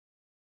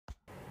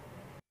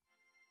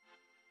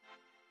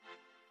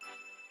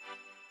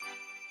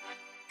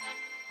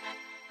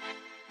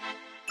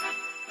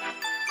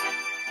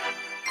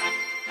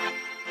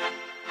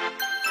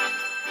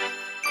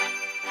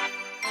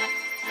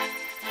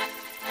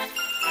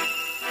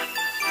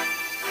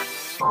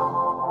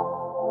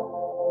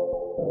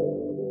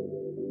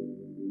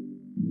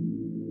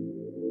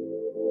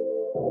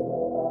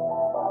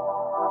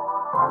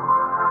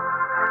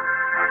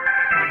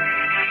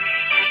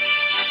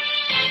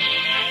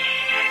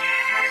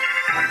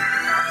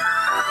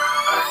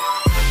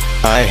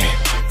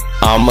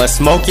I'ma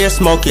smoke ya,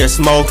 smoke ya,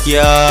 smoke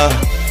ya.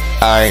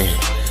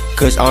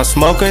 Cause I'm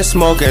smoking,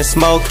 smoking,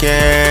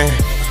 smoking.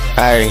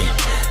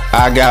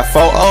 I got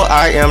 4-0,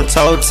 I am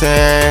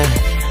toting.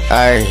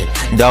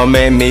 Don't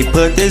make me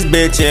put this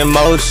bitch in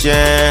motion.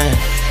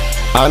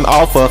 I'm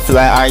off a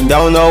flat, I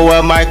don't know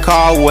where my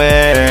car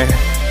went.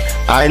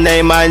 I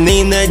named my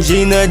Nina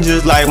Gina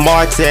just like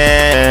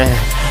Martin.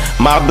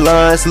 My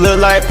blunts look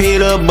like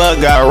Peter but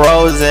got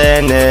rose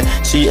in it.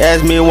 She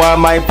asked me why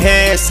my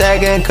pants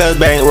sagging cause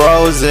bank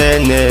rose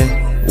in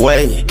it.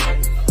 Wait,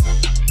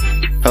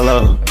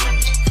 hello.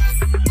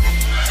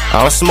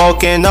 I'm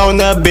smoking on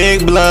the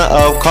big blunt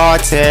of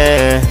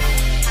carton,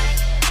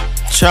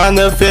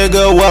 tryna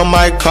figure what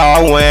my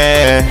car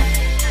went.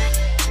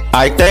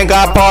 I think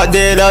I parked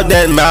it up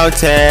that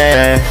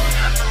mountain.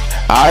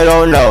 I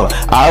don't know,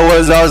 I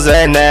was on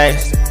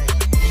Xanax.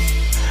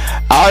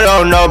 I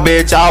don't know,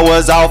 bitch, I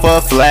was off a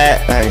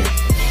flat.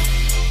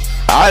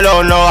 I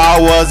don't know, I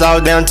was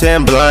out them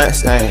 10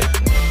 blunts. I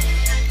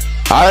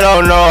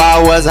don't know,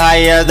 I was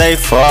high as they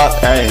fuck.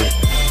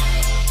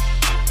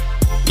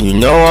 You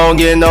know I don't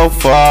get no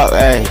fuck.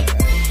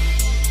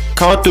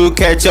 Come through,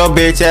 catch your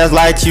bitch ass,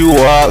 light you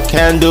up.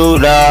 Can't do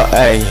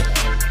that.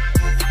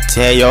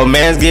 Tell your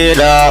mans get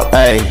up.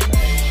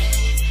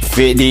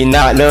 50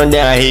 knocked him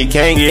down, he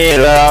can't get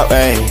up.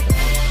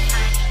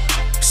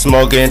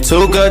 Smoking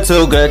Tooka,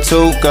 Tooka,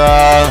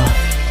 Tooka.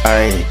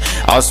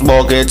 I'm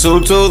smoking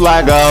tutu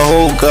like a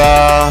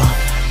hookah.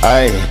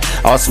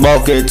 I'm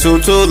smoking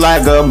tutu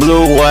like a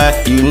blue one.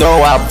 You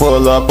know I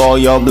pull up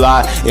on your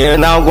block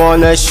and I'm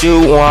gonna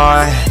shoot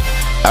one.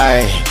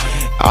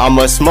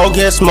 I'ma smoke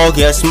ya, smoke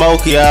ya,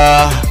 smoke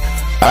ya.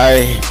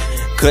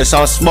 Cause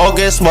I'm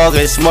smoking,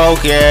 smoking,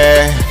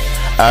 smoking.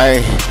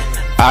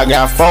 I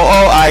got 4-0,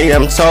 I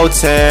am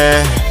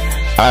toting.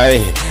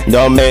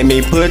 Don't make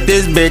me put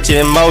this bitch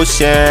in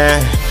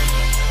motion.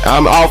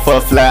 I'm off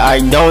a flat, I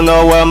don't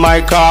know where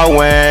my car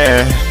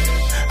went.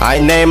 I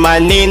named my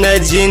Nina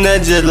Gina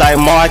just like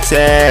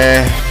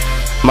Martin.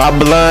 My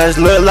blunts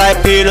look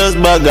like Peter's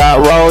but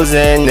got rose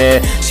in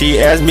it. She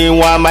asked me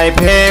why my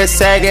pants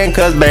sagging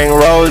cause bank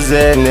rose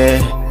in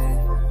it.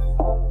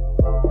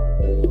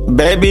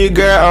 Baby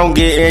girl, I'm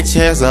getting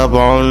chest up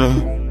on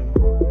them.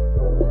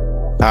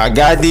 I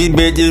got these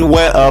bitches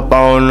wet up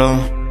on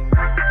them.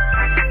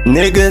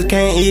 Niggas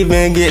can't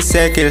even get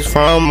seconds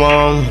from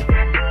them,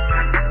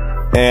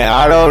 and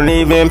I don't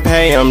even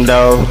pay them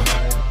though.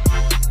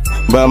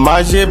 But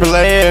my shit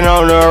playing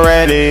on the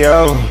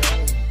radio.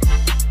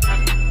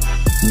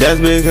 That's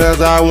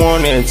because I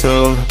wanted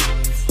to.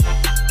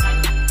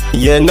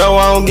 You know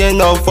I don't get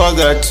no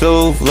fucker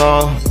tooth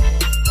long.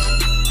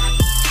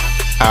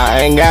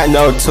 I ain't got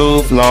no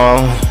tooth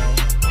long.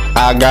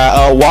 I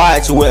got a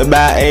watch with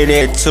about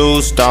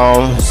 82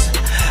 stones.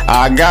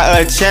 I got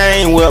a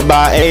chain with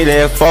about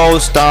 84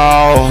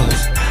 stones.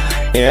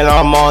 And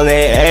I'm only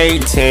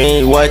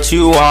 18, what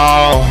you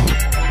on?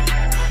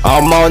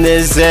 I'm on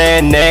this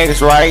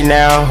Xanax right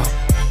now.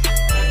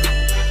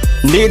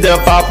 Need to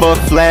pop a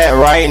flat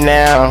right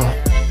now.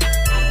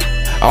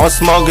 I'm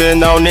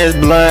smoking on this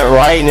blunt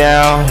right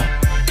now.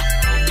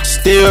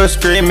 Still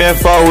screaming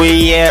for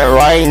we at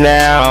right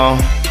now.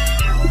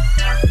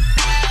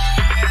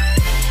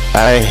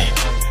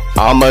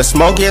 I'ma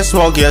smoke ya,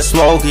 smoke ya,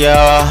 smoke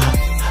ya.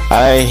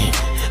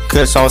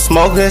 Cause I'm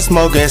smoking,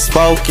 smoking,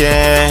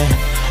 smoking.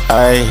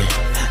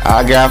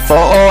 I got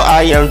 4-0,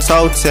 I am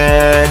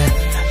toting.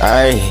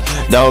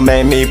 Don't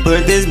make me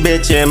put this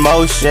bitch in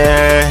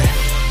motion.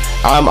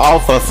 I'm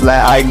off a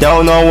flat, I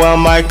don't know where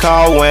my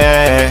car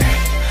went.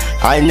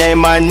 I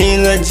named my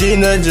Nina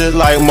Gina just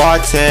like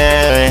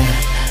Martin.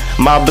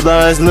 My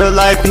blunts look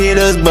like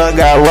Peter's but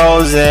got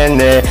rose in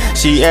it.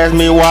 She asked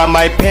me why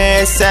my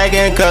pants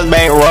sagging cause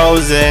bank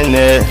rose in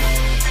it.